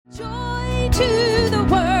to the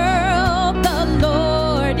world, the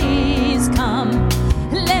Lord is come.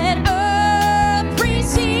 Let earth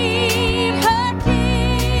receive her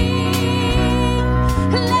King.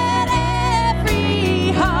 Let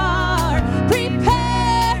every heart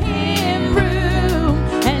prepare him room,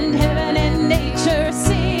 and heaven and nature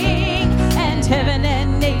sing, and heaven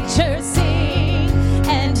and nature sing,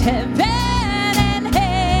 and heaven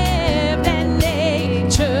and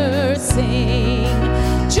nature sing.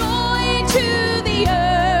 Joy to the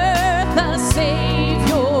earth.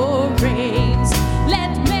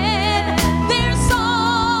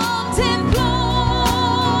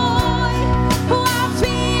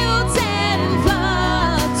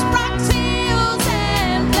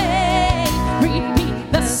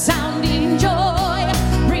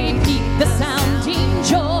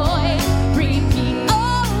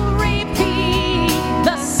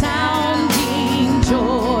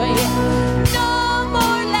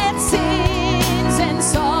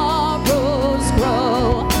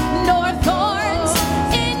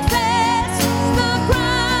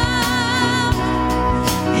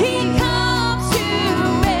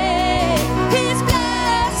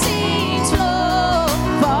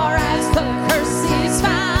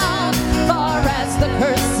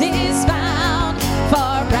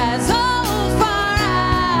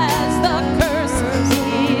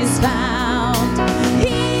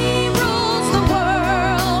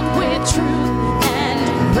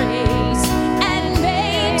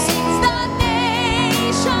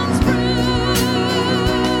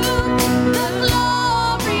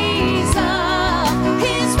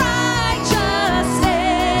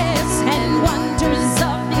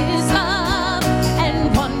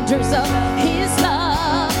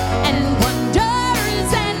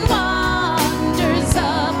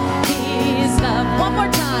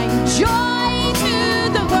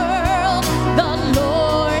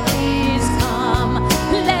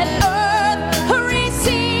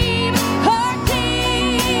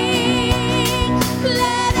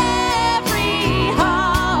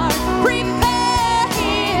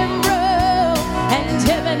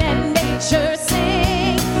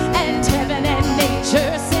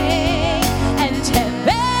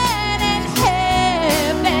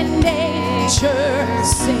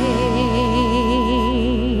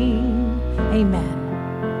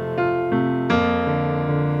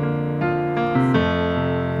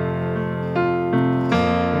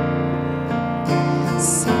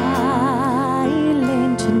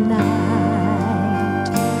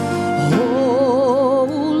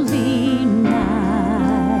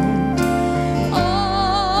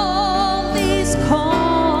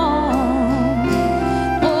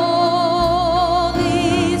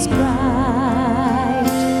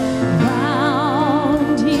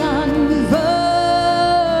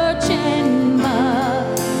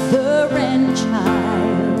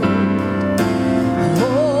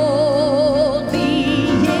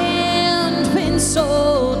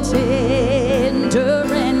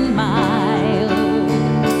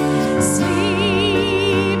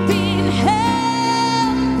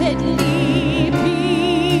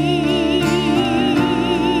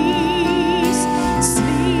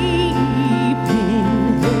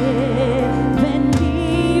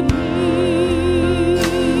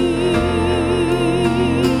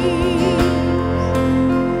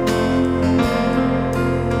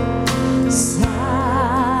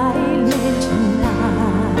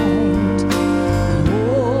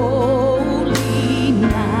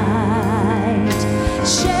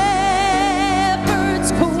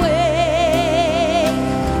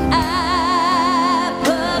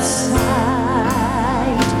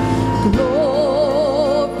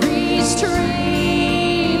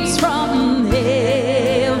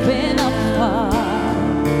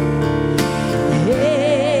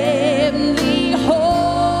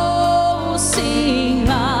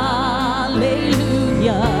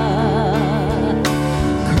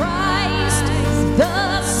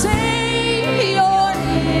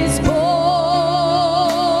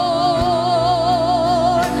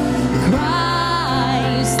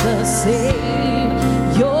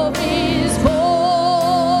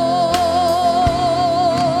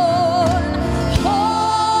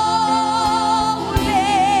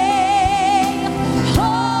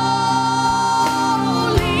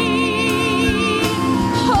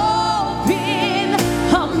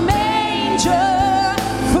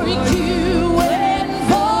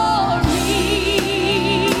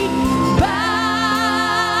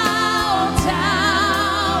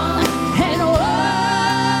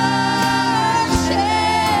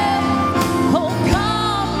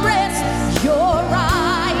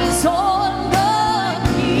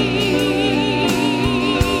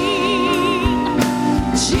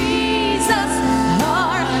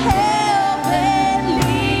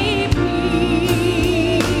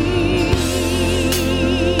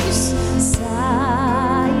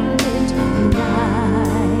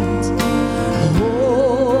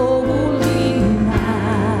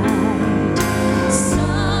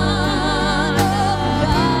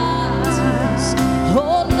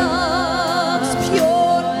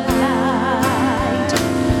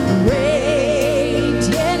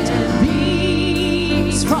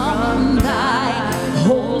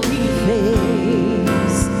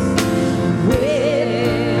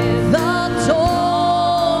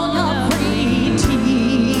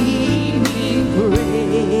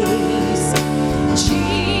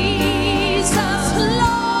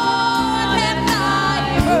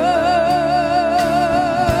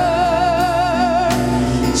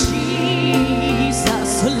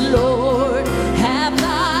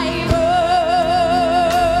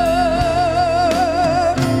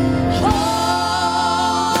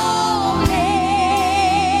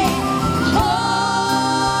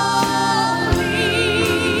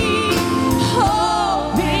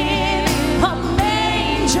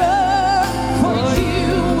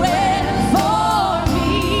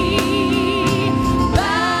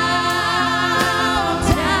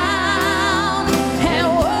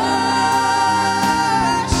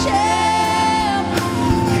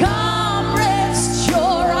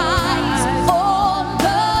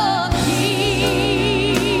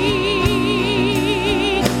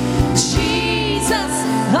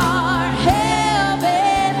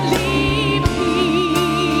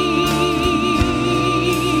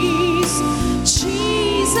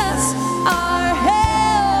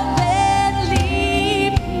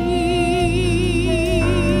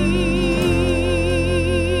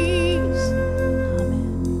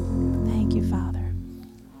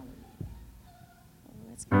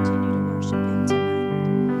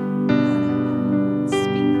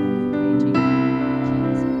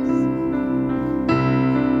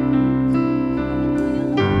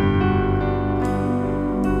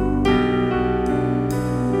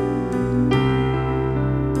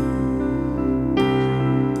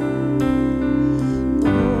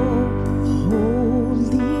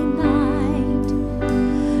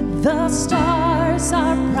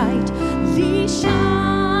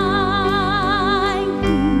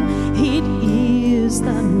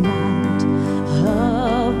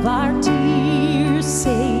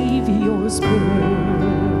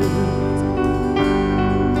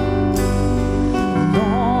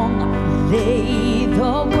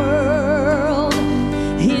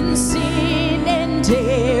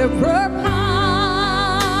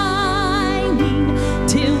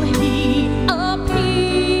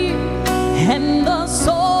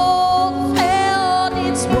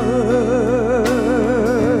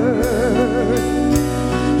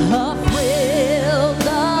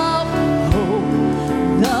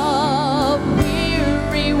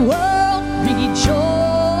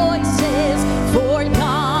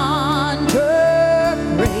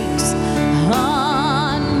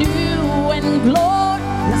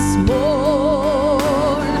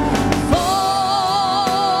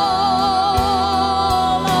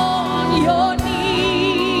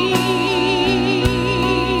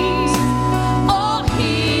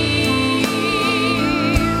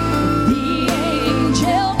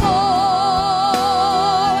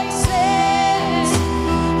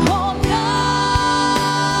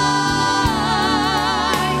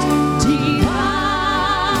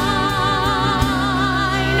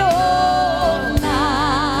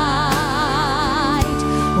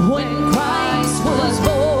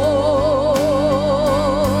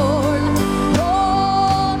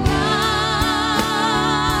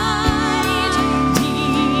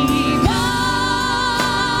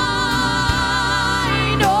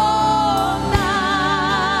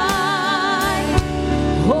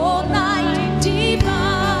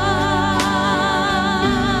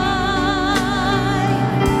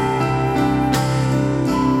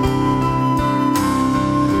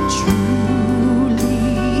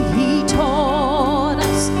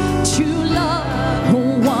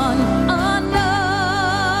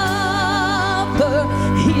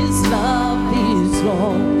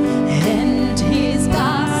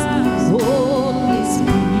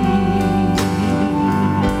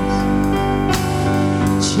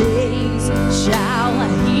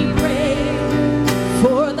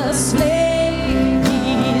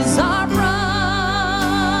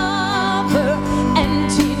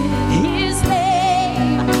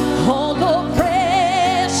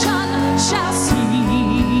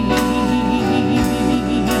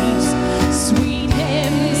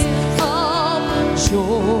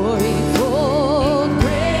 joyful,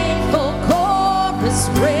 grateful chorus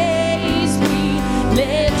praise we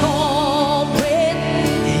let all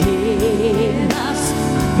within us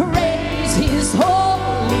praise his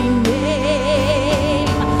holy name.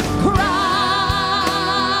 Christ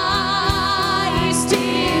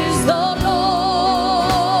is the Lord.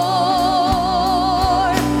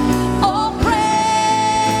 Oh,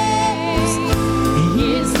 praise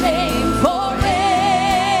his name forever.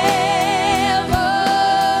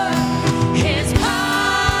 His power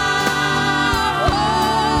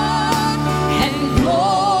and glory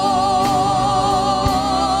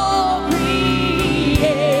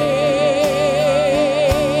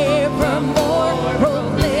evermore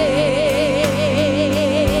proclaim.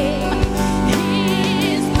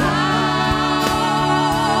 His power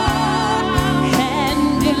and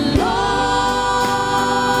glory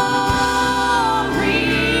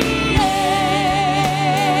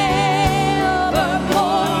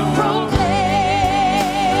evermore proclaim.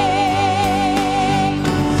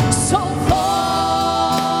 So fall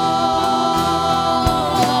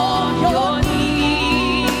on your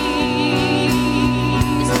knees,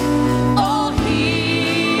 all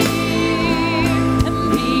hear the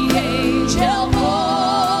angel voices,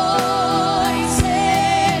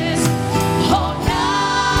 all night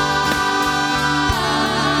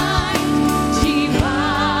divine,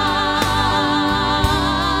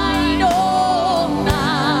 all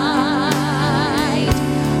night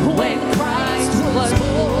when Christ was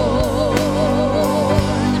born,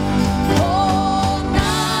 all night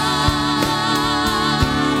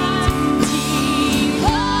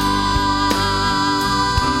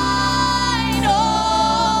divine,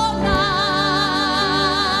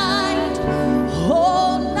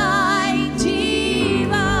 all night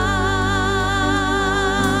divine.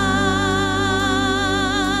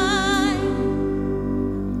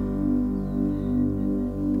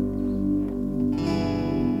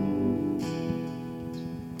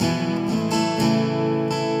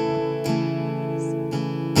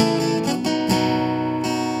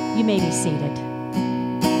 You may be seated.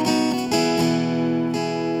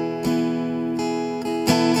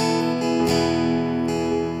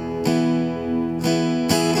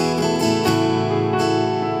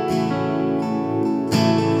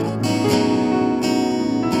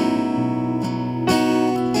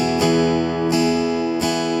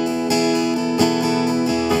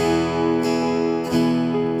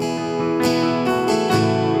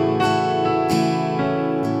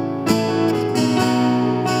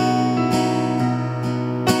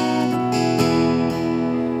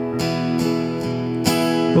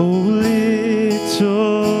 Oh,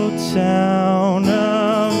 little town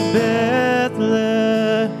of Bethlehem,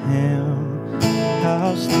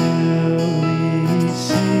 how still we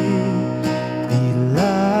see thee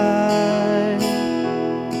lie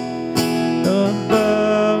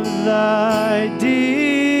above thy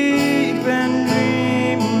deep and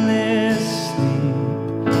dreamless sleep.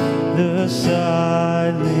 The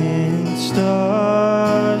silent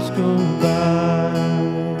stars go by.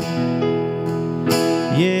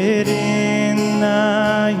 Yet in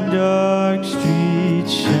thy dark street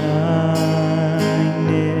shineth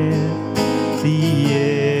the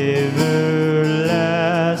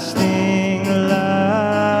everlasting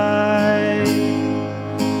light.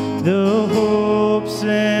 The hopes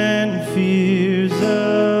and fears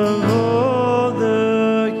of all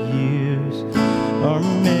the years are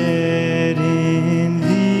met in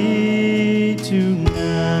thee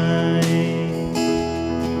tonight.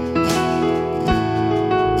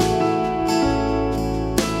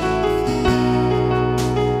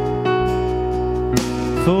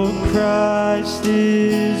 For Christ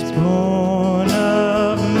is born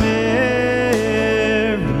of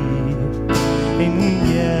Mary and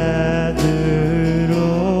gathered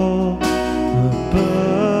all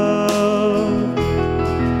above,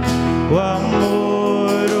 while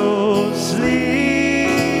mortals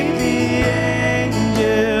sleep, the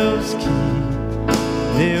angels keep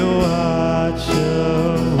their watch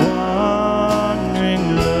of wandering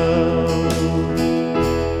love.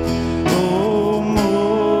 Oh,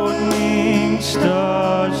 morning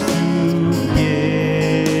stars through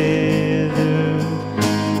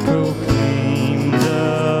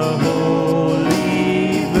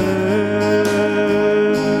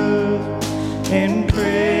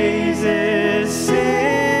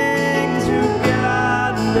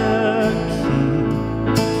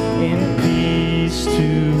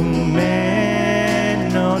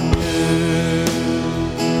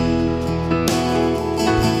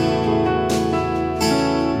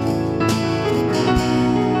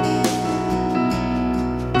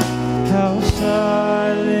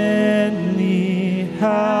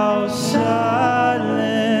how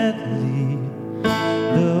silently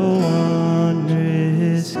the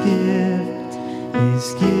wondrous gift is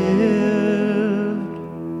given.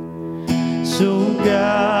 So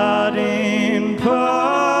God imparts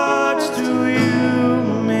to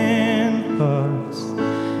human hearts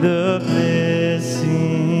the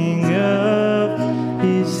blessing of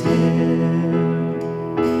his hand.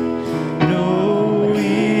 No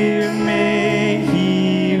ear may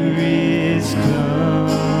hear his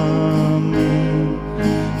coming,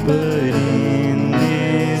 but in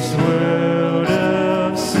this world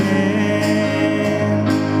of sin,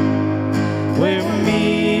 where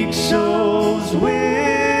meek souls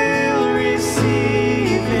will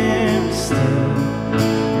receive him still,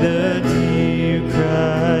 the dear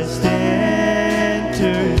Christ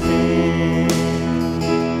enters in.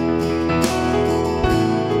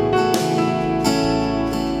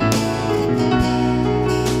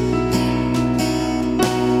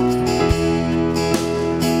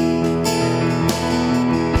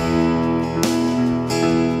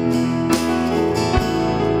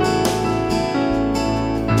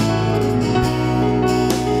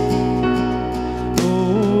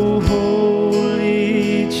 O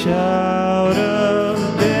holy child of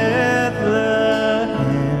Bethlehem,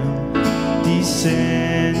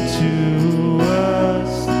 descend to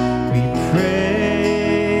us, we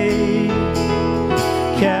pray.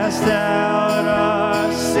 Cast out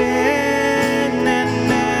our sin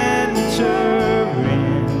and enter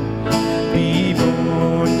in. Be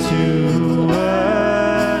born to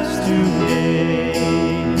us today.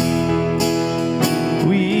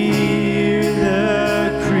 We hear the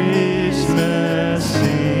Christmas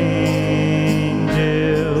angels,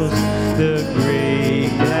 the great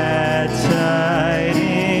glad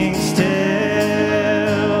tidings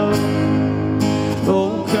tell.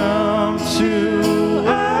 Oh, come to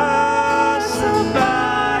us,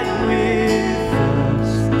 abide with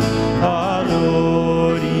us, our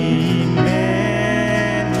Lord Emmanuel.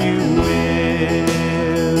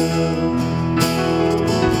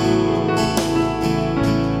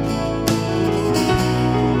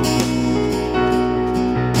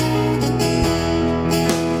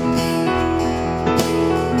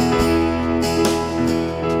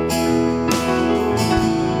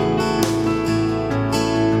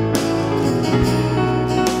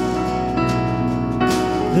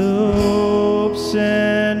 The hopes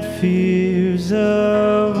and fears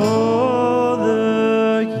of all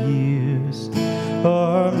the years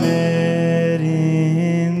are met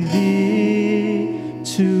in thee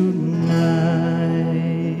tonight.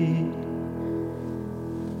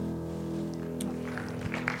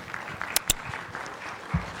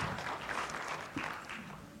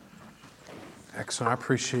 Excellent. I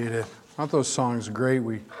appreciate it. Aren't those songs great?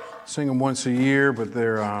 We sing them once a year, but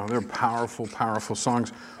they're powerful, powerful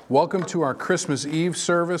songs. Welcome to our Christmas Eve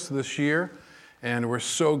service this year, and we're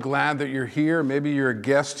so glad that you're here. Maybe you're a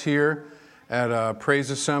guest here at Praise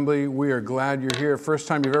Assembly. We are glad you're here. First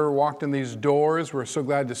time you've ever walked in these doors. We're so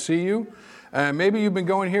glad to see you. And maybe you've been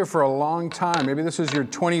going here for a long time. Maybe this is your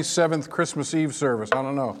 27th Christmas Eve service. I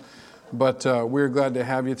don't know. But we're glad to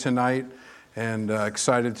have you tonight, and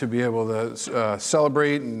excited to be able to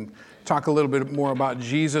celebrate and talk a little bit more about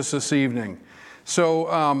Jesus this evening.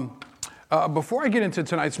 So before I get into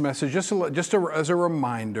tonight's message, just as a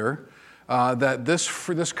reminder that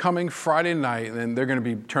this coming Friday night, and they're going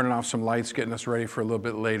to be turning off some lights, getting us ready for a little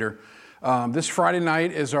bit later. This Friday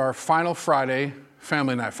night is our final Friday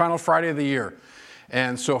family night, final Friday of the year.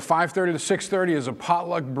 And so 5:30 to 6:30 is a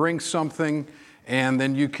potluck, bring something, and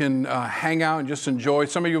then you can hang out and just enjoy.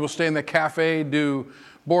 Some of you will stay in the cafe, do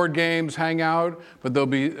board games, hang out, but there'll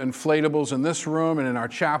be inflatables in this room and in our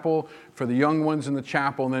chapel for the young ones in the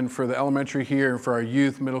chapel, and then for the elementary here, and for our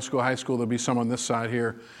youth, middle school, high school, there'll be some on this side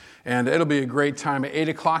here. And it'll be a great time. At 8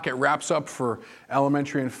 o'clock, it wraps up for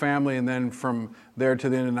elementary and family, and then from there to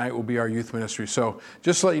the end of the night will be our youth ministry. So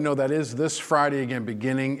just to let you know, that is this Friday, again,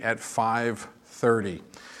 beginning at 5:30.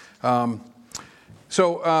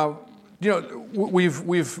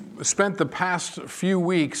 We've spent the past few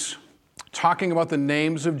weeks talking about the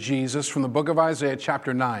names of Jesus from the book of Isaiah,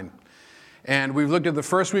 chapter 9. And we've looked at the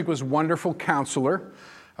first week was Wonderful Counselor,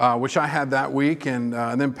 which I had that week. And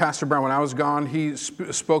then Pastor Brown, when I was gone, he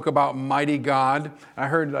spoke about Mighty God. I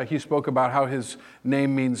heard he spoke about how his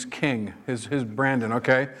name means king, his Brandon,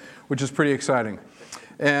 okay, which is pretty exciting.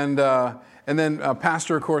 And then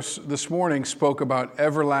Pastor, of course, this morning spoke about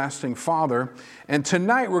Everlasting Father. And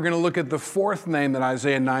tonight we're going to look at the fourth name that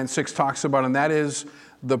Isaiah 9:6 talks about, and that is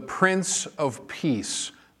the Prince of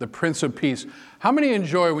Peace. The Prince of Peace. How many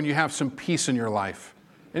enjoy when you have some peace in your life?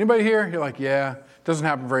 Anybody here? You're like, yeah, Doesn't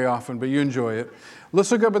happen very often, but you enjoy it.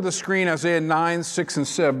 Let's look up at the screen, Isaiah 9, 6, and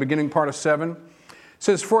 7, beginning part of 7. It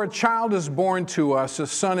says, "For a child is born to us, a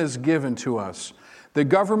son is given to us. The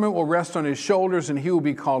government will rest on his shoulders, and he will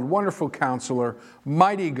be called Wonderful Counselor,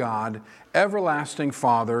 Mighty God, Everlasting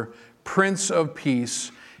Father, Prince of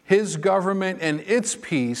Peace. His government and its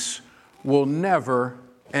peace will never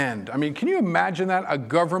end." I mean, can you imagine that? A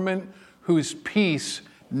government whose peace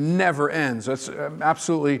never ends. That's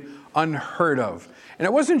absolutely unheard of. And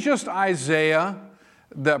it wasn't just Isaiah,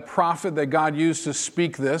 the prophet that God used to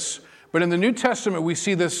speak this, but in the New Testament we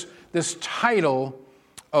see this title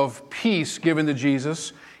of peace given to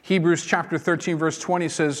Jesus. Hebrews chapter 13 verse 20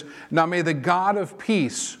 says, "Now may the God of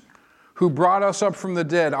peace, who brought us up from the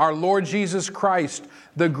dead, our Lord Jesus Christ,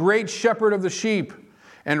 the great shepherd of the sheep,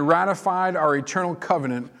 and ratified our eternal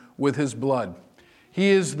covenant with his blood."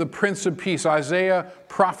 He is the Prince of Peace. Isaiah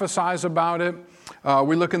prophesies about it.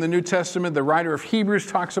 We look in the New Testament, the writer of Hebrews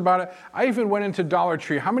talks about it. I even went into Dollar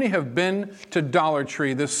Tree. How many have been to Dollar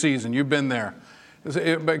Tree this season? You've been there.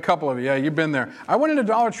 A couple of you, yeah, you've been there. I went into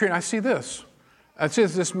Dollar Tree and I see this. It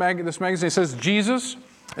says this magazine, it says Jesus,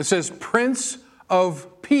 it says Prince of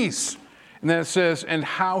Peace. And then it says, and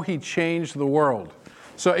how he changed the world.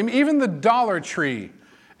 So even the Dollar Tree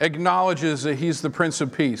acknowledges that he's the Prince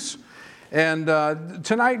of Peace. And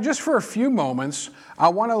tonight, just for a few moments, I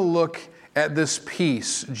want to look at this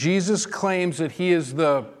peace. Jesus claims that he is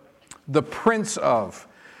the Prince of.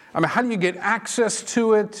 I mean, how do you get access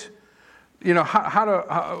to it? You know,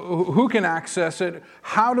 who can access it?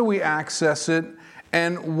 How do we access it?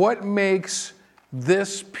 And what makes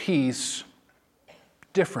this peace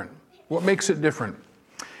different? What makes it different?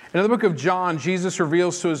 In the book of John, Jesus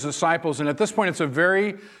reveals to his disciples, and at this point it's a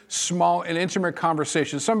very small and intimate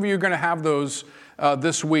conversation. Some of you are going to have those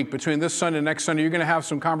this week. Between this Sunday and next Sunday, you're going to have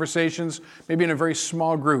some conversations, maybe in a very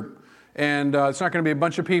small group. And it's not going to be a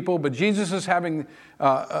bunch of people, but Jesus is having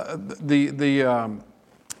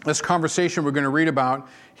this conversation we're going to read about.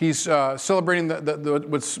 He's celebrating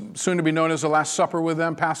what's soon to be known as the Last Supper with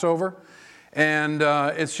them, Passover. And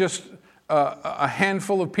it's just a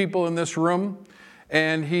handful of people in this room.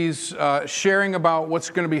 And he's sharing about what's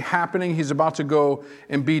going to be happening. He's about to go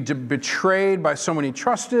and be betrayed by someone he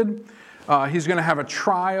trusted. He's going to have a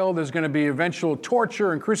trial. There's going to be eventual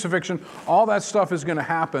torture and crucifixion. All that stuff is going to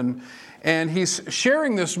happen. And he's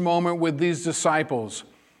sharing this moment with these disciples.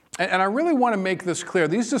 And I really want to make this clear.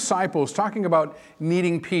 These disciples, talking about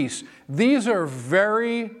needing peace, these are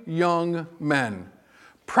very young men.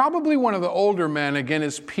 Probably one of the older men, again,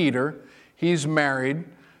 is Peter. He's married.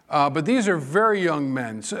 But these are very young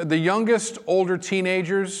men. So the youngest, older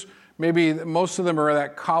teenagers, maybe most of them are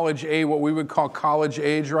at college age, what we would call college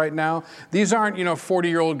age right now. These aren't,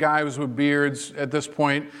 40-year-old guys with beards at this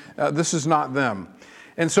point. This is not them.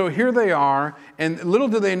 And so here they are, and little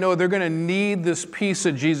do they know they're going to need this peace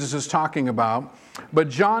that Jesus is talking about. But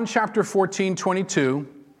John chapter 14:22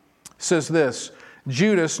 says this,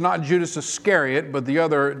 Judas, not Judas Iscariot, but the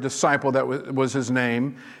other disciple that was his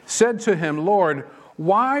name, said to him, "Lord,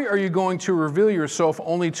 why are you going to reveal yourself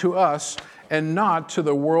only to us and not to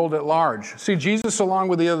the world at large?" See, Jesus, along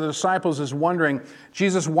with the other disciples, is wondering,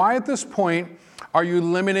 Jesus, why at this point are you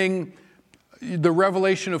limiting the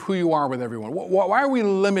revelation of who you are with everyone? Why are we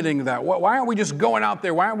limiting that? Why aren't we just going out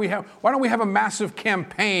there? Why don't we have a massive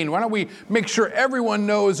campaign? Why don't we make sure everyone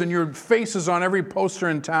knows and your face is on every poster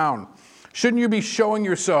in town? Shouldn't you be showing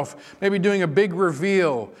yourself, maybe doing a big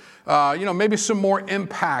reveal, maybe some more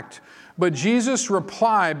impact? But Jesus'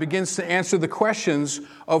 reply begins to answer the questions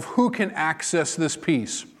of who can access this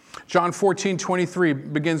peace. John 14:23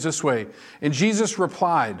 begins this way. And Jesus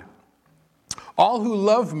replied, "All who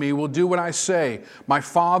love me will do what I say. My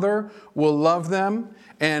Father will love them,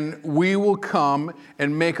 and we will come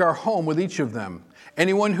and make our home with each of them.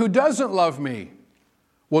 Anyone who doesn't love me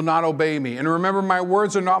will not obey me. And remember, my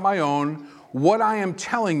words are not my own. What I am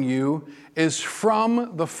telling you is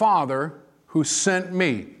from the Father who sent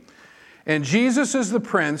me." And Jesus is the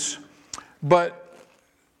Prince, but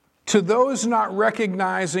to those not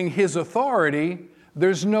recognizing his authority,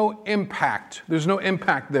 there's no impact. There's no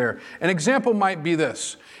impact there. An example might be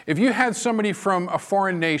this. If you had somebody from a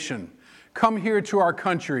foreign nation come here to our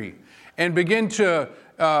country and begin to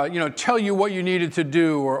tell you what you needed to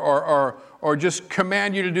do or just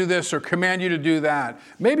command you to do this or command you to do that.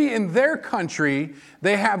 Maybe in their country,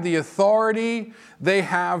 they have the authority, they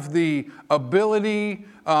have the ability,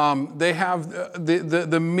 they have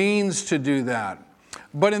the means to do that.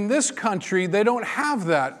 But in this country, they don't have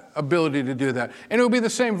that ability to do that. And it would be the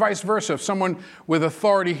same vice versa. If someone with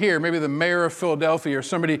authority here, maybe the mayor of Philadelphia or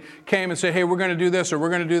somebody came and said, hey, we're going to do this or we're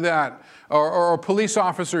going to do that, or a police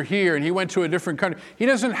officer here and he went to a different country, he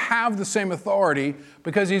doesn't have the same authority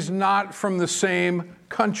because he's not from the same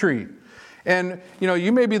country. And,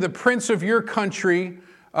 you may be the prince of your country,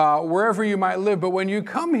 wherever you might live, but when you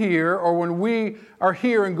come here or when we are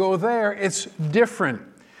here and go there, it's different.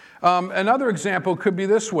 Another example could be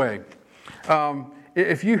this way.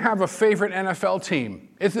 If you have a favorite NFL team,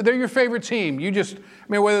 if they're your favorite team,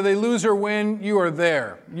 whether they lose or win, you are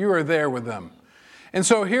there. You are there with them. And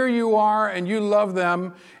so here you are, and you love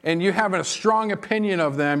them, and you have a strong opinion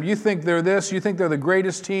of them. You think they're this, you think they're the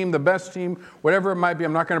greatest team, the best team, whatever it might be.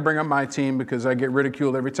 I'm not going to bring up my team because I get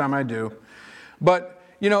ridiculed every time I do. But,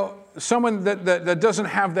 someone that doesn't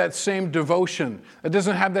have that same devotion, that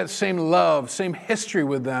doesn't have that same love, same history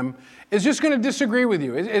with them, is just going to disagree with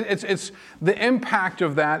you. It's the impact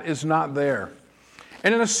of that is not there.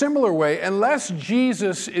 And in a similar way, unless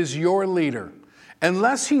Jesus is your leader,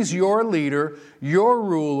 unless he's your leader, your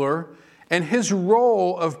ruler, and his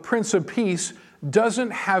role of Prince of Peace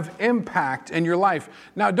doesn't have impact in your life.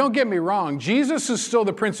 Now, don't get me wrong. Jesus is still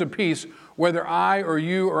the Prince of Peace, whether I or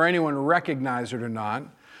you or anyone recognize it or not.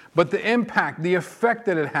 But the impact, the effect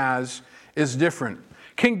that it has is different.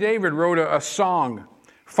 King David wrote a song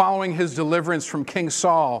following his deliverance from King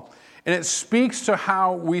Saul, and it speaks to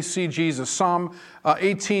how we see Jesus. Psalm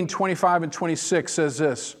 18, 25 and 26 says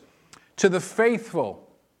this: to the faithful,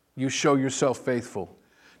 you show yourself faithful.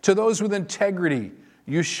 To those with integrity,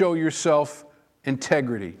 you show yourself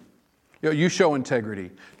integrity. You show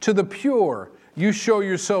integrity. To the pure, you show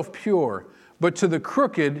yourself pure. But to the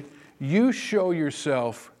crooked, you show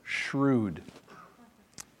yourself shrewd.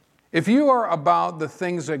 If you are about the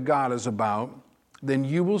things that God is about, then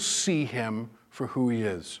you will see him for who he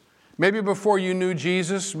is. Maybe before you knew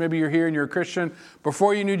Jesus, maybe you're here and you're a Christian,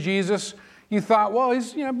 before you knew Jesus, you thought, well,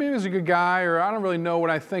 maybe he's a good guy, or I don't really know what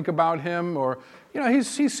I think about him, or, he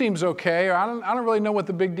seems okay, or I don't really know what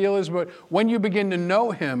the big deal is. But when you begin to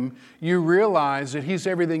know him, you realize that he's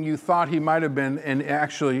everything you thought he might have been, and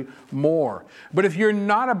actually more. But if you're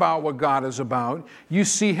not about what God is about, you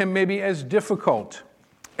see him maybe as difficult,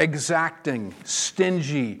 exacting,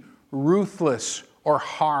 stingy, ruthless, or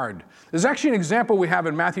hard. There's actually an example we have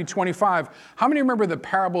in Matthew 25. How many remember the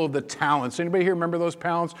parable of the talents? Anybody here remember those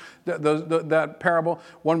talents? That parable?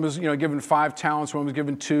 One was given 5 talents, one was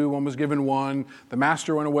given 2, one was given 1. The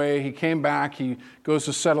master went away, he came back, he goes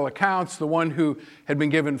to settle accounts. The one who had been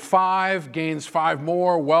given 5 gains 5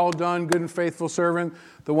 more. Well done, good and faithful servant.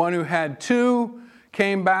 The one who had 2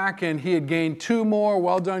 came back and he had gained 2 more.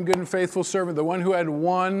 Well done, good and faithful servant. The one who had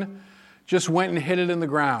 1 just went and hid it in the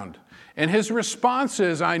ground. And his response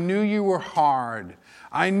is, I knew you were hard.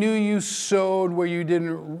 I knew you sowed where you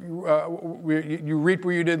didn't, you reaped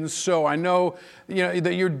where you didn't sow. I know,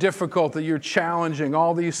 that you're difficult, that you're challenging,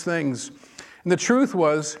 all these things. And the truth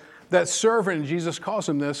was that servant, Jesus calls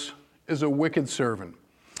him this, is a wicked servant.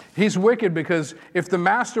 He's wicked because if the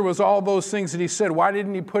master was all those things that he said, why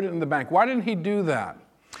didn't he put it in the bank? Why didn't he do that?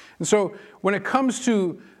 And so when it comes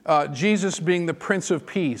to Jesus being the Prince of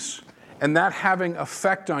Peace, and that having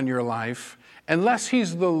effect on your life, unless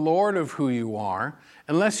he's the Lord of who you are,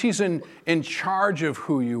 unless he's in charge of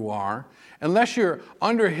who you are, unless you're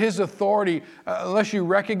under his authority, unless you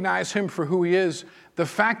recognize him for who he is, the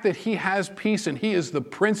fact that he has peace and he is the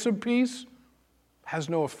Prince of Peace has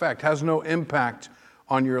no effect, has no impact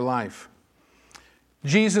on your life.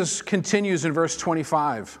 Jesus continues in verse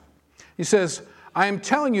 25. He says, I am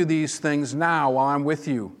telling you these things now while I'm with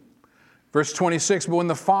you. Verse 26, but when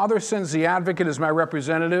the Father sends the advocate as my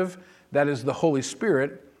representative, that is the Holy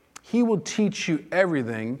Spirit, he will teach you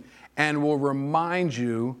everything and will remind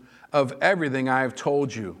you of everything I have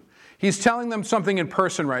told you. He's telling them something in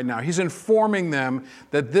person right now. He's informing them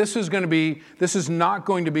that this is not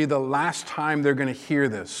going to be the last time they're going to hear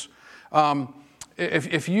this.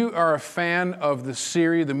 If you are a fan of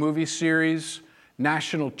the movie series,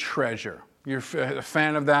 National Treasure, you're a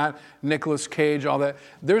fan of that, Nicolas Cage, all that.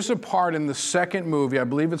 There's a part in the second movie, I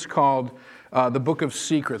believe it's called The Book of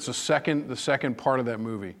Secrets, the second part of that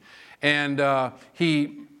movie. And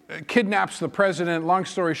he kidnaps the president. Long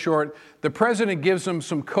story short, the president gives him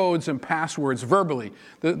some codes and passwords verbally.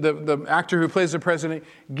 The actor who plays the president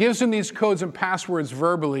gives him these codes and passwords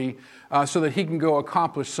verbally so that he can go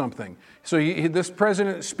accomplish something. So this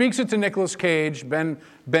president speaks it to Nicolas Cage, Ben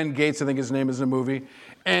Gates, I think his name is in the movie.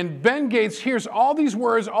 And Ben Gates hears all these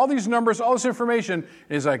words, all these numbers, all this information, and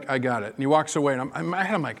he's like, I got it. And he walks away. And in my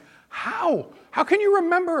head, I'm like, how? How can you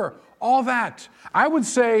remember all that? I would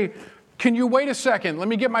say Can you wait a second? Let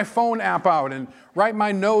me get my phone app out and write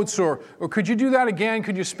my notes, or could you do that again?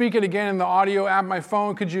 Could you speak it again in the audio app, my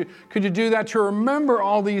phone? Could you do that? To remember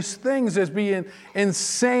all these things as being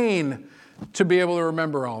insane to be able to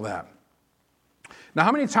remember all that. Now,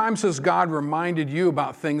 how many times has God reminded you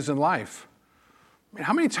about things in life? I mean,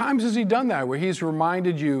 how many times has he done that, where he's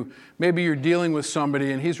reminded you, maybe you're dealing with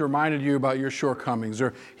somebody and he's reminded you about your shortcomings,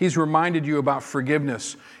 or he's reminded you about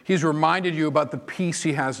forgiveness. He's reminded you about the peace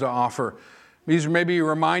he has to offer. He's maybe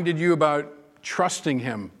reminded you about trusting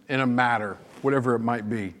him in a matter, whatever it might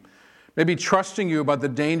be. Maybe trusting you about the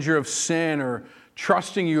danger of sin, or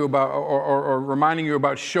trusting you about, or reminding you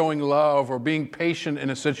about showing love or being patient in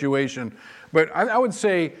a situation. But I would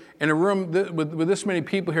say, in a room with this many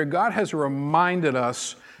people here, God has reminded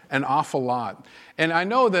us an awful lot. And I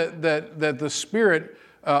know that the Spirit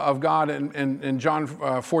of God in John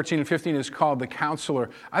 14 and 15 is called the Counselor.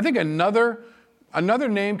 I think another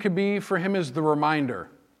name could be for him is the Reminder.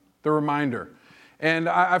 The Reminder. And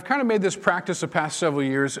I've kind of made this practice the past several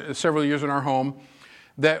years in our home,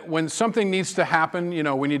 that when something needs to happen,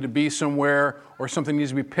 we need to be somewhere, or something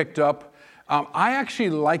needs to be picked up, I actually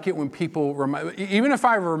like it when people remind, even if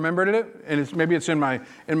I remembered it, and maybe it's in my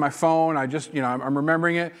phone, I'm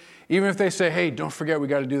remembering it. Even if they say, hey, don't forget, we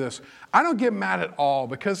got to do this. I don't get mad at all,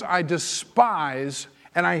 because I despise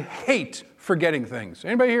and I hate forgetting things.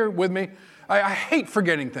 Anybody here with me? I hate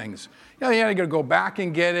forgetting things. You got to go back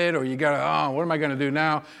and get it, or you got to, what am I going to do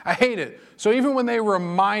now? I hate it. So even when they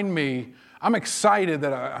remind me, I'm excited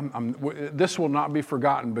that this will not be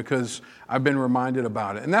forgotten, because I've been reminded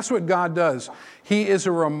about it. And that's what God does. He is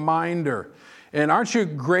a reminder. And aren't you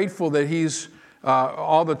grateful that he's,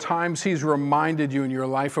 all the times he's reminded you in your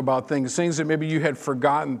life about things that maybe you had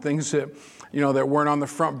forgotten, things that, that weren't on the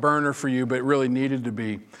front burner for you, but really needed to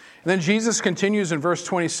be. And then Jesus continues in verse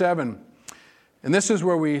 27. And this is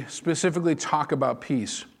where we specifically talk about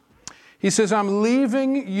peace. He says, I'm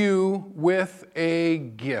leaving you with a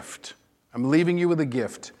gift. I'm leaving you with a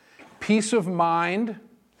gift, peace of mind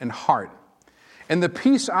and heart. And the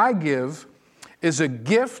peace I give is a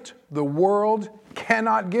gift the world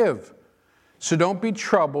cannot give. So don't be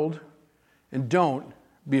troubled and don't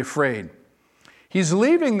be afraid. He's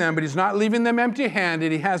leaving them, but he's not leaving them empty-handed.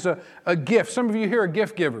 He has a gift. Some of you here are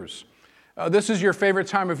gift givers. This is your favorite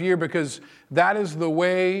time of year, because that is the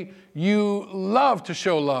way you love to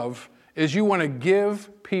show love, is you want to give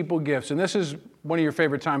people gifts. And this is one of your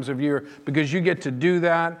favorite times of year, because you get to do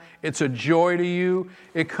that. It's a joy to you.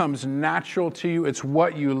 It comes natural to you. It's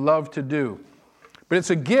what you love to do. But it's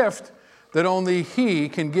a gift that only he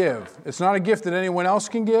can give. It's not a gift that anyone else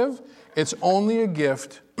can give. It's only a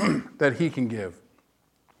gift that he can give.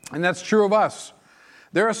 And that's true of us.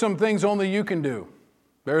 There are some things only you can do.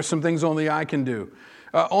 There are some things only I can do.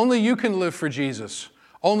 Only you can live for Jesus.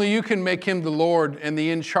 Only you can make him the Lord and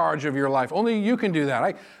the in charge of your life. Only you can do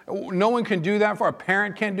that. No one can do that for you. A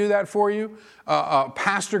parent can't do that for you. A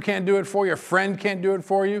pastor can't do it for you. A friend can't do it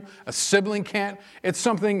for you. A sibling can't. It's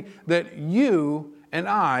something that you and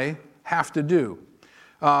I have to do.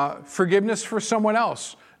 Forgiveness for someone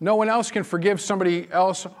else. No one else can forgive somebody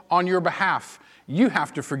else on your behalf. You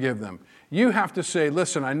have to forgive them. You have to say,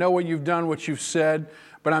 listen, I know what you've done, what you've said,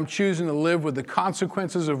 but I'm choosing to live with the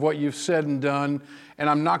consequences of what you've said and done, and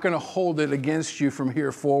I'm not going to hold it against you from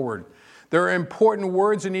here forward. There are important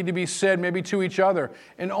words that need to be said maybe to each other,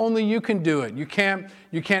 and only you can do it. You can't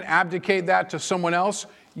abdicate that to someone else.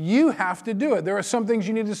 You have to do it. There are some things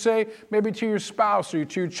you need to say maybe to your spouse or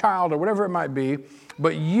to your child or whatever it might be,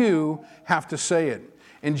 but you have to say it.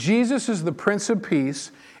 And Jesus is the Prince of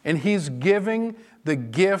Peace, and he's giving the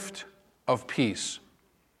gift of peace.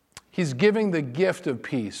 He's giving the gift of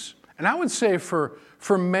peace. And I would say for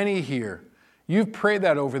many here, you've prayed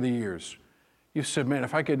that over the years. You've said, man,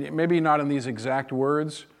 if I could, maybe not in these exact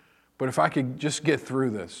words, but if I could just get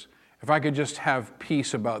through this, if I could just have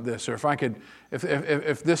peace about this, or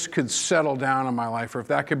if this could settle down in my life, or if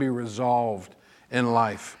that could be resolved in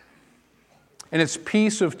life. And it's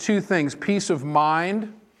peace of two things. Peace of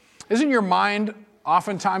mind. Isn't your mind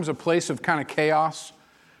oftentimes a place of kind of chaos?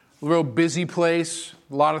 A real busy place,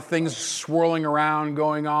 a lot of things swirling around,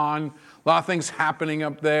 going on, a lot of things happening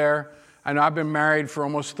up there. I know I've been married for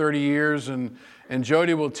almost 30 years, and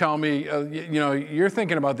Jody will tell me, you're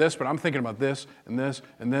thinking about this, but I'm thinking about this, and this,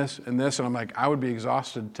 and this, and this, and I'm like, I would be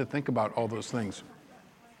exhausted to think about all those things.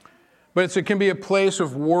 But it can be a place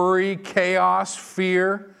of worry, chaos,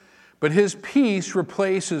 fear, but his peace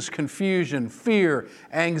replaces confusion, fear,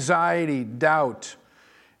 anxiety, doubt.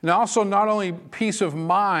 And also not only peace of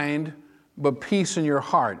mind, but peace in your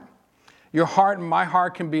heart. Your heart and my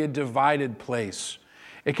heart can be a divided place.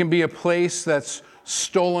 It can be a place that's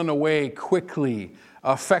stolen away quickly,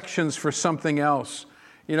 affections for something else.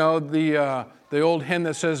 You know, the old hymn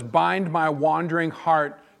that says, bind my wandering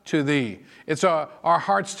heart to thee. It's our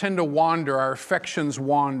hearts tend to wander, our affections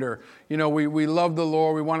wander. You know, we love the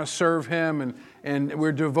Lord, we want to serve him, and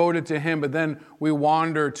we're devoted to him, but then we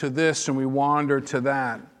wander to this and we wander to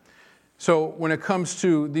that. So when it comes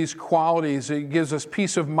to these qualities, it gives us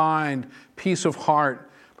peace of mind, peace of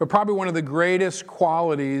heart. But probably one of the greatest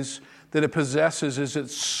qualities that it possesses is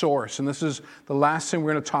its source. And this is the last thing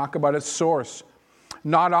we're going to talk about, its source.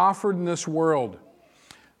 Not offered in this world.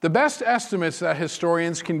 The best estimates that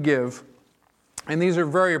historians can give, and these are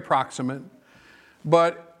very approximate,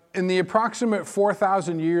 but in the approximate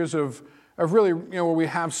 4,000 years of really, you know, where we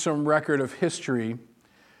have some record of history,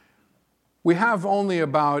 we have only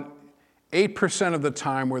about 8% of the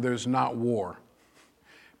time where there's not war.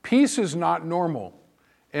 Peace is not normal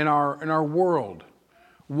in our world.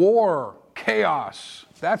 War, chaos,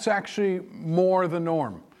 that's actually more the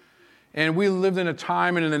norm. And we lived in a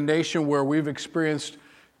time and in a nation where we've experienced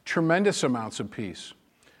tremendous amounts of peace.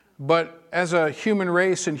 But as a human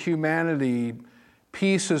race and humanity,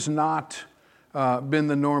 peace has not been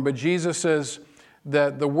the norm. But Jesus says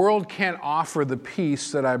that the world can't offer the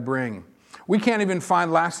peace that I bring. We can't even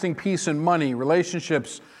find lasting peace in money,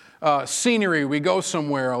 relationships, scenery. We go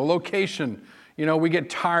somewhere, a location, you know, we get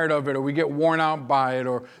tired of it, or we get worn out by it,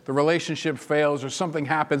 or the relationship fails, or something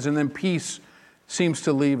happens, and then peace seems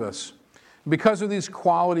to leave us. Because of these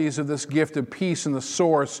qualities of this gift of peace and the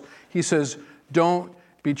source, he says, don't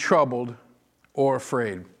be troubled or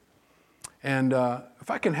afraid. And if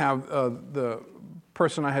I can have the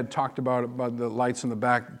person I had talked about the lights in the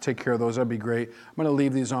back, take care of those, that'd be great. I'm going to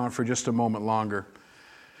leave these on for just a moment longer.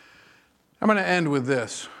 I'm going to end with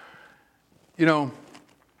this. You know,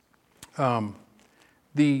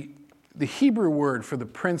 the Hebrew word for the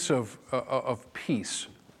Prince of Peace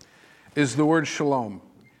is the word shalom.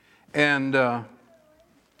 And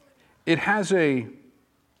it has a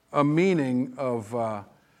meaning of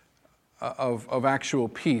actual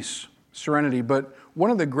peace, serenity. But one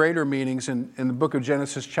of the greater meanings in the book of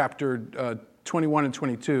Genesis, chapter 21 and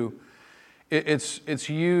 22, it's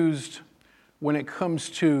used when it comes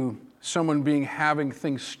to someone having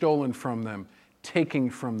things stolen from them, taking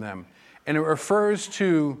from them. And it refers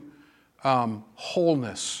to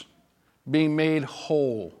wholeness, being made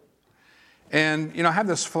whole. And, you know, I have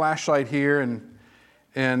this flashlight here,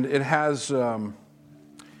 and it has a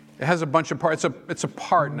bunch of parts. It's a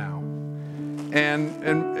part now.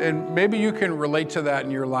 And maybe you can relate to that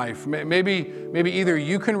in your life. Maybe either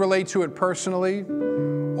you can relate to it personally,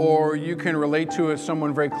 or you can relate to it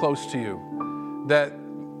someone very close to you. That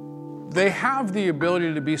they have the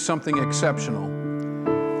ability to be something exceptional,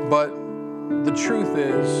 but the truth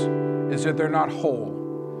is that they're not whole.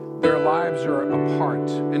 Their lives are apart,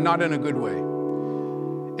 and not in a good way.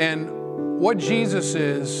 And what Jesus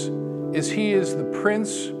is he is the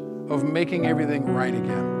Prince of making everything right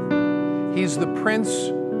again. He's the Prince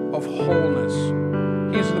of wholeness.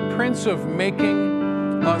 He's the Prince of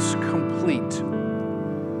making us complete.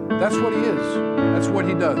 That's what he is. That's what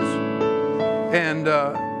he does. And,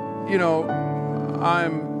 you know,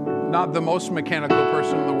 I'm not the most mechanical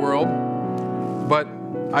person in the world, but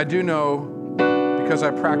I do know, because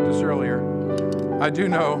I practiced earlier, I do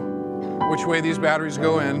know which way these batteries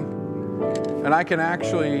go in, and I can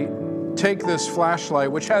actually take this flashlight,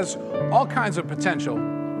 which has all kinds of potential,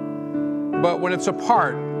 but when it's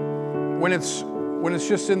apart, when it's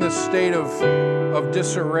just in this state of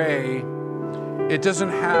disarray, it's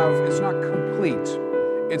not complete,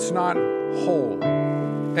 it's not whole.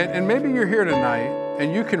 And maybe you're here tonight,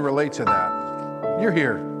 and you can relate to that. You're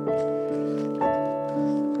here.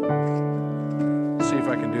 See if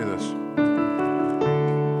I can do this.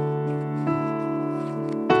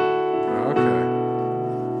 Okay.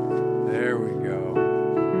 There we go.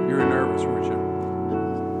 You were nervous, weren't you?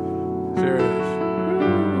 There it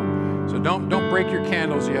is. So don't break your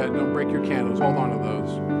candles yet. Don't break your candles. Hold on to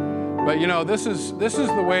those. But you know, this is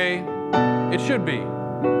the way it should be.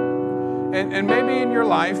 And maybe in your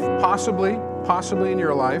life, possibly in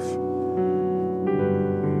your life,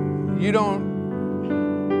 you don't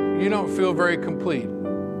feel very complete.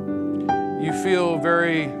 You feel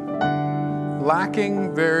very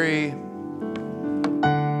lacking, very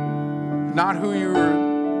not who you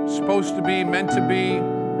were supposed to be, meant to be.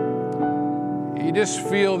 You just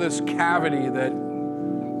feel this cavity that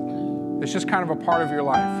it's just kind of a part of your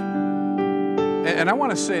life. And I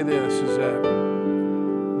want to say this, is that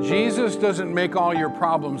Jesus doesn't make all your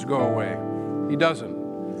problems go away. He doesn't.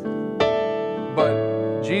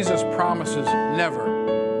 But Jesus promises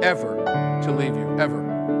never, ever to leave you, ever.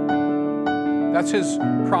 That's his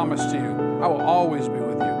promise to you. I will always be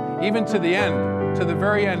with you. Even to the end, to the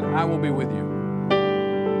very end, I will be with you.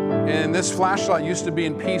 And this flashlight used to be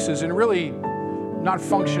in pieces and really not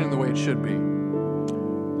functioning the way it should be.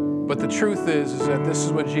 But the truth is that this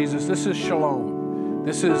is what Jesus, this is shalom.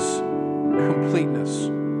 This is completeness,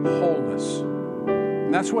 wholeness.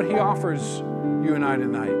 And that's what he offers you and I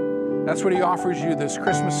tonight. That's what he offers you this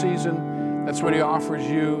Christmas season. That's what he offers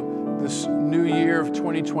you this new year of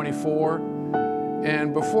 2024.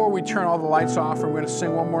 And before we turn all the lights off, we're going to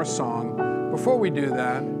sing one more song. Before we do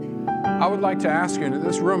that, I would like to ask you, in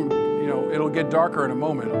this room, it'll get darker in a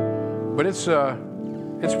moment, but it's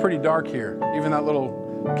pretty dark here. Even that little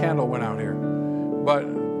candle went out here. But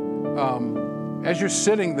as you're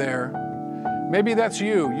sitting there, maybe that's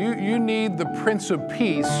you. You need the Prince of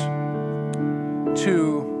Peace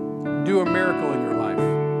to do a miracle in your life.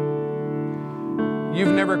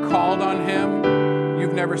 You've never called on him.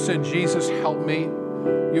 You've never said, Jesus, help me.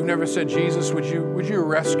 You've never said, Jesus, would you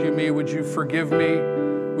rescue me? Would you forgive me?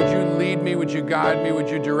 Would you lead me? Would you guide me? Would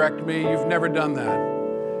you direct me? You've never done that.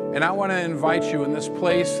 And I want to invite you in this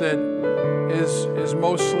place that is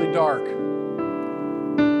mostly dark.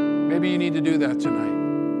 Maybe you need to do that tonight.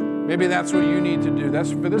 Maybe that's what you need to do.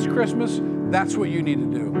 That's for this Christmas, that's what you need to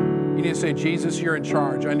do. You need to say, Jesus, you're in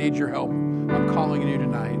charge. I need your help. I'm calling on you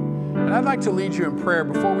tonight. And I'd like to lead you in prayer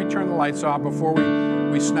before we turn the lights off, before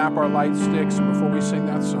we snap our light sticks, and before we sing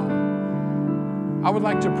that song. I would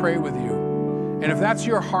like to pray with you. And if that's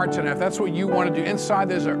your heart tonight, if that's what you want to do, inside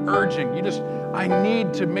there's an urging, I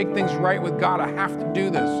need to make things right with God, I have to do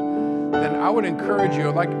this, then I would encourage you,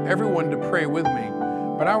 I'd like everyone to pray with me,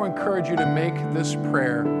 but I would encourage you to make this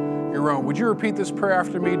prayer your own. Would you repeat this prayer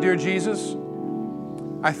after me? Dear Jesus,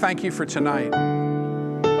 I thank you for tonight.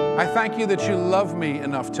 I thank you that you love me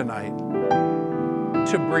enough tonight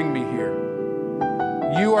to bring me here.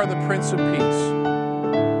 You are the Prince of Peace,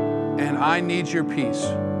 and I need your peace.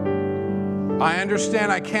 I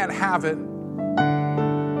understand I can't have it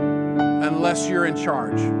unless you're in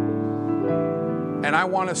charge. And I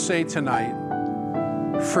want to say tonight,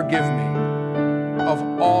 forgive me of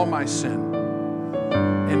all my sin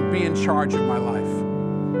and be in charge of my life.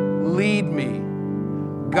 Lead me,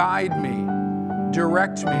 guide me,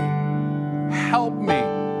 direct me, help me,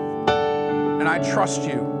 and I trust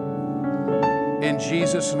you. In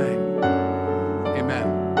Jesus' name,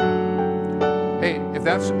 amen. Hey, if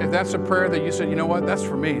that's a prayer that you said, you know what, that's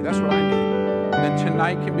for me, that's what I need, then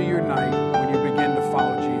tonight can be your night when you begin to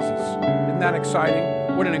follow Jesus. Isn't that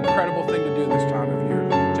exciting? What an incredible thing to do this time of year,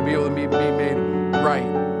 to be able to be made right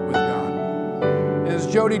with God. And as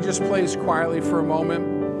Jody just plays quietly for a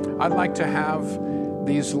moment, I'd like to have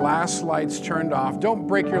these last lights turned off. Don't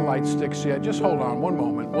break your light sticks yet. Just hold on one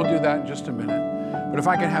moment. We'll do that in just a minute. But if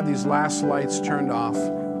I can have these last lights turned off.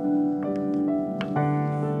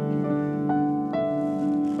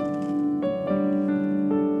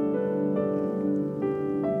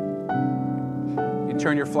 You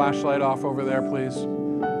turn your flashlight off over there, please.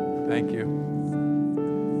 Thank you.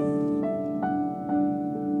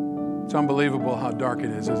 It's unbelievable how dark it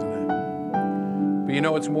is, isn't it? But you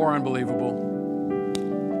know what's more unbelievable?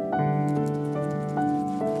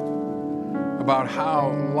 About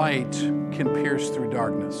how light can pierce through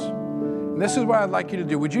darkness. And this is what I'd like you to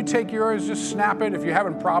do. Would you take yours, just snap it? If you're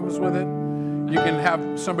having problems with it, you can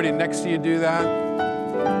have somebody next to you do that.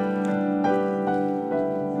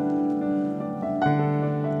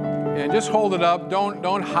 And just hold it up.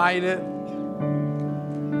 Don't hide it.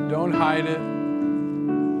 Don't hide it.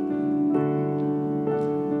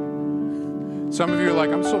 Some of you are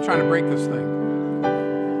like, I'm still trying to break this thing.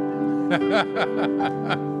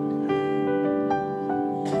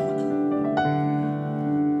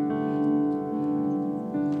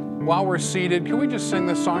 While we're seated, can we just sing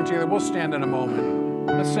this song together? We'll stand in a moment.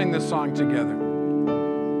 Let's sing this song together.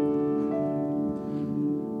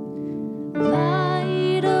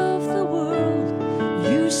 Light of the world,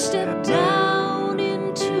 you step down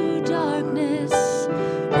into darkness.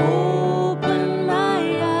 Open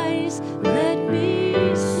my eyes, let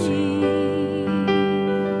me see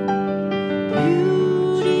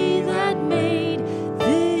beauty that made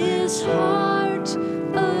this heart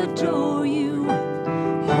adore you.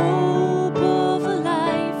 Hope of a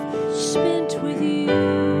life spent with you.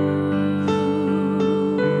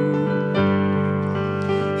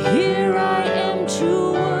 Here I am.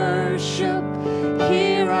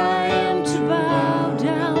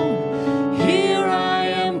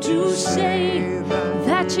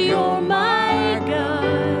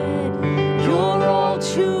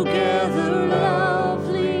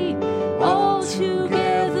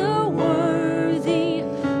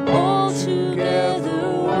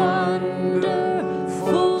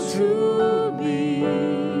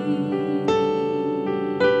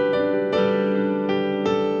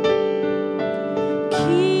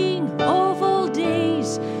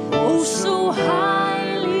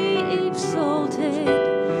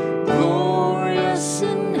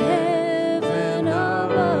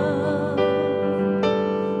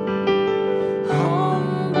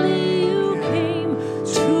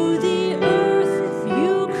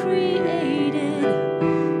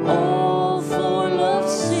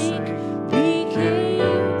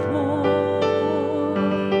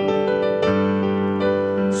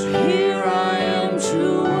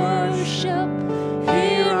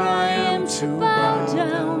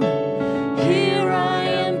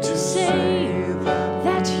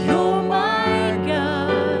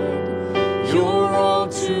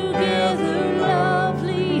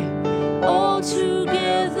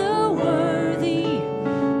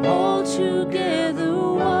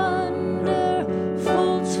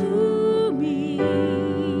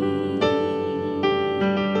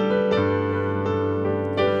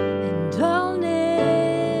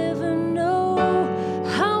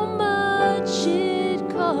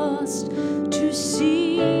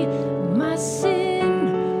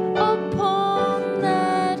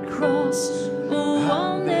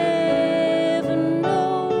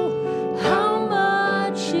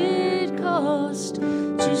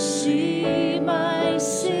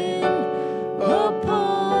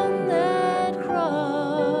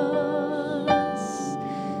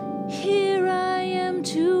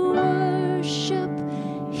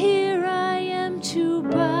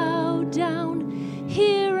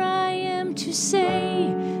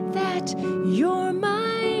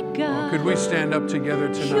 stand up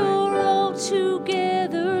together tonight. You're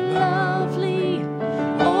altogether lovely,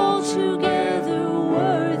 altogether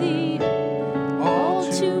worthy,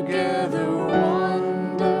 altogether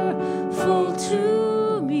wonderful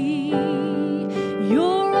to me.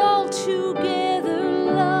 You're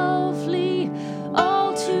altogether lovely,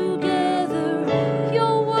 altogether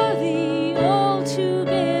you're worthy,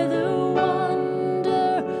 altogether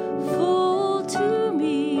wonderful to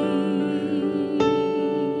me.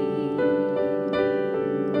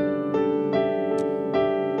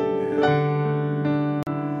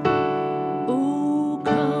 Oh,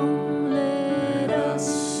 come, let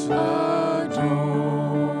us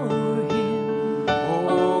adore Him.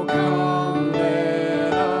 Oh, come,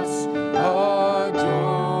 let us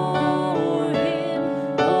adore Him.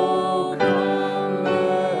 Oh, come,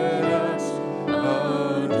 let us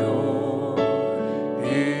adore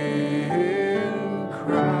Him,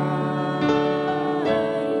 Christ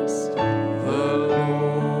the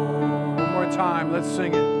Lord. One more time, let's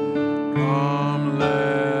sing it. Come,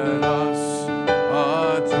 let us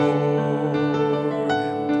adore Him.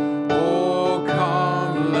 Oh,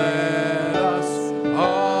 come, let us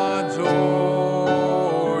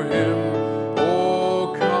adore Him.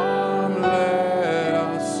 Oh, come, let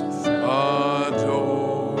us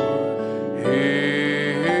adore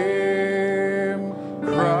Him,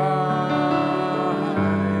 Christ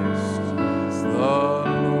the Lord.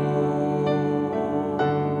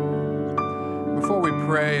 Before we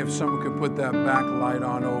pray, if someone could put that back light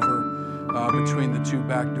on over between the two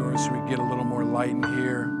back doors so we get a little more light in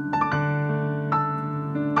here.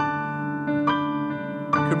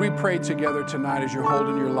 Could we pray together tonight as you're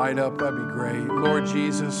holding your light up? That'd be great. Lord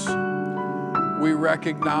Jesus, we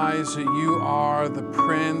recognize that you are the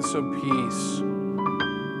Prince of Peace.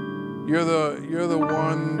 You're the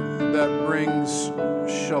one that brings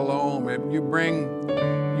shalom. You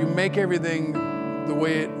make everything the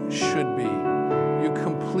way it should be. You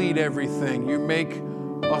complete everything. You make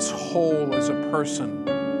us whole as a person.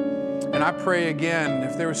 And I pray again,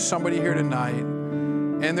 if there is somebody here tonight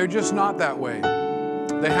and they're just not that way,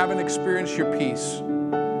 they haven't experienced your peace,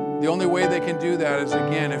 the only way they can do that is,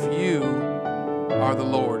 again, if you are the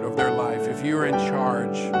Lord of their life, if you're in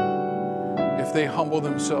charge, if they humble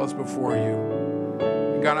themselves before you.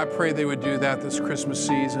 And God, I pray they would do that this Christmas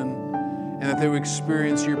season and that they would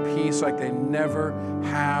experience your peace like they never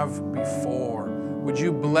have before. Would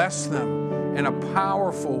you bless them in a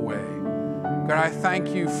powerful way? God, I thank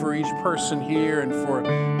you for each person here and for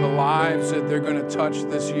the lives that they're going to touch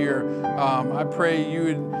this year. I pray you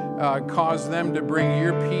would cause them to bring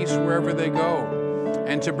your peace wherever they go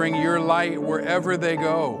and to bring your light wherever they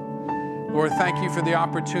go. Lord, thank you for the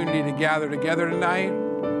opportunity to gather together tonight.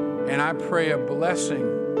 And I pray a blessing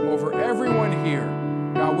over everyone here.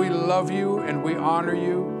 God, we love you and we honor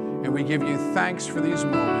you and we give you thanks for these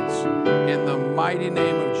moments in the mighty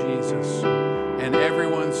name of Jesus. And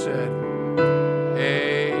everyone said,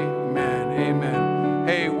 amen, amen.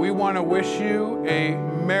 Hey, we want to wish you a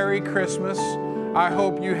Merry Christmas. I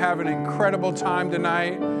hope you have an incredible time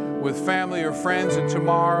tonight with family or friends and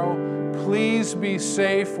tomorrow. Please be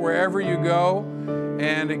safe wherever you go.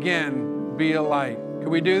 And again, be a light.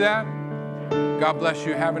 Can we do that? God bless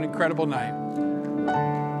you. Have an incredible night.